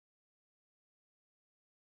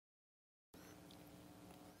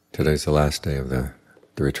Today's the last day of the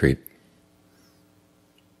retreat.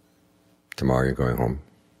 Tomorrow you're going home.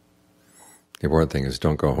 The important thing is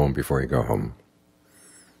don't go home before you go home.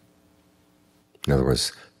 In other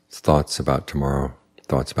words, thoughts about tomorrow,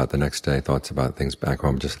 thoughts about the next day, thoughts about things back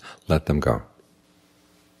home, just let them go.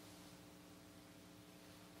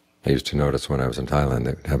 I used to notice when I was in Thailand,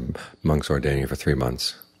 they would have monks ordaining for 3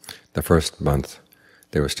 months. The first month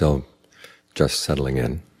they were still just settling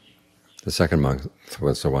in. The second month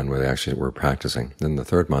was the one where they actually were practicing. Then the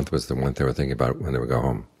third month was the one they were thinking about when they would go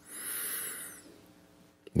home.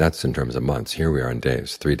 That's in terms of months. Here we are in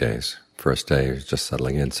days, 3 days. First day is just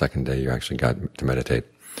settling in. Second day you actually got to meditate.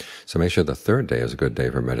 So make sure the third day is a good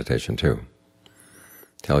day for meditation too.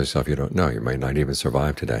 Tell yourself you don't know. You might not even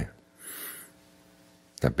survive today.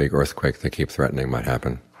 That big earthquake they keep threatening might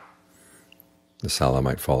happen. The sala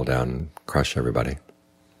might fall down and crush everybody.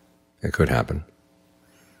 It could happen.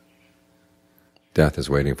 Death is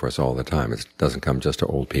waiting for us all the time. It doesn't come just to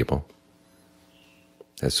old people.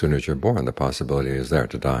 As soon as you're born, the possibility is there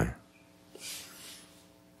to die.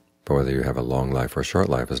 But whether you have a long life or a short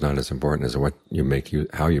life is not as important as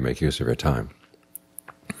how you make use of your time.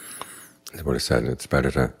 As Buddha said, it's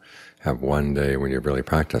better to have one day when you've really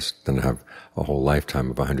practiced than to have a whole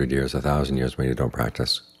lifetime of 100 years, 1,000 years when you don't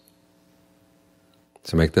practice.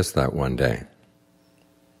 So make this that one day,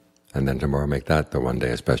 and then tomorrow make that the one day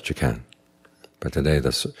as best you can. But today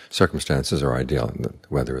the circumstances are ideal. The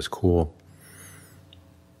weather is cool.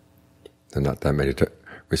 There are not that many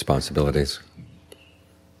responsibilities.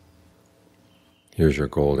 Here's your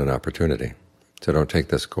golden opportunity. So don't take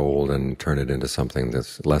this gold and turn it into something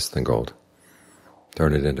that's less than gold.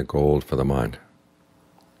 Turn it into gold for the mind.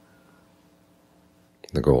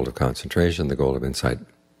 The gold of concentration, the gold of insight.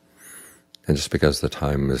 And just because the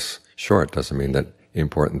time is short doesn't mean that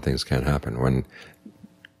important things can't happen. When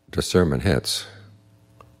discernment hits,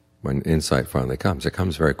 when insight finally comes, it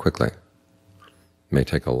comes very quickly. It may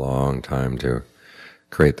take a long time to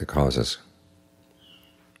create the causes.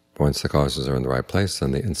 Once the causes are in the right place,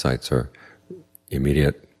 then the insights are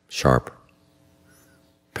immediate, sharp,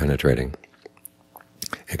 penetrating.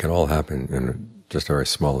 It can all happen in just a very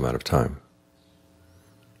small amount of time.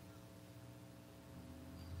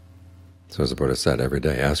 So as the Buddha said, every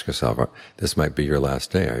day ask yourself, this might be your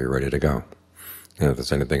last day, are you ready to go? And if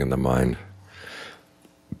there's anything in the mind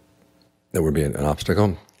that would be an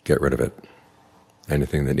obstacle, get rid of it.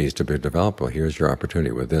 Anything that needs to be developed, well, here's your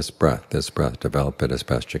opportunity with this breath, develop it as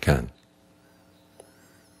best you can.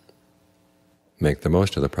 Make the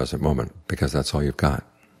most of the present moment, because that's all you've got.